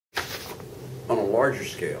larger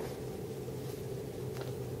scale,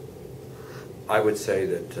 I would say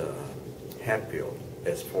that Hatfield,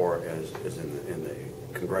 as far as in the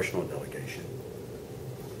congressional delegation,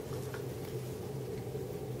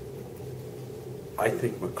 I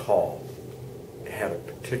think McCall had a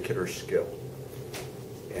particular skill,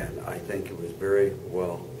 and I think it was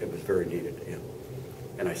very needed.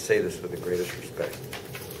 And I say this with the greatest respect.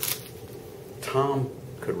 Tom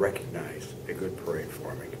could recognize a good parade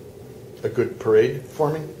forming. A good parade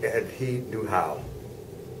forming? And he knew how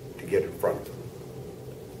to get in front of them.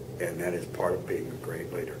 And that is part of being a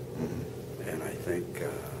great leader. Mm-hmm. And I think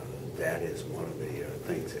that is one of the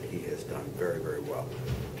things that he has done very, very well.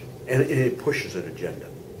 And it pushes an agenda.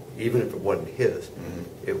 Even if it wasn't his,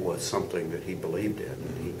 mm-hmm. it was something that he believed in,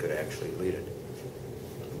 and he could actually lead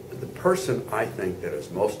it. The person I think that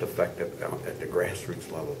is most effective at the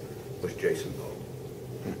grassroots level was Jason Bowe.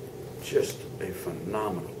 Just a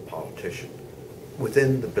phenomenal politician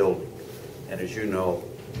within the building. And as you know,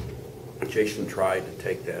 Jason tried to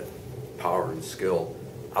take that power and skill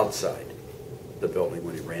outside the building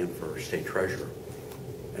when he ran for state treasurer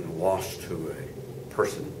and lost to a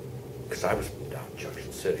person, because I was from down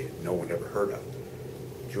Junction City, no one ever heard of,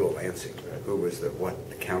 Jewel Lansing, who was the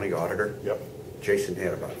county auditor. Yep. Jason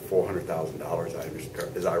had about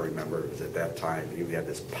 $400,000, as I remember. It was at that time. He had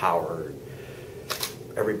this power.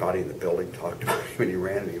 Everybody in the building talked about him when he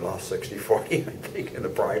ran, and he lost 60-40, I think, in the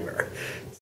primary.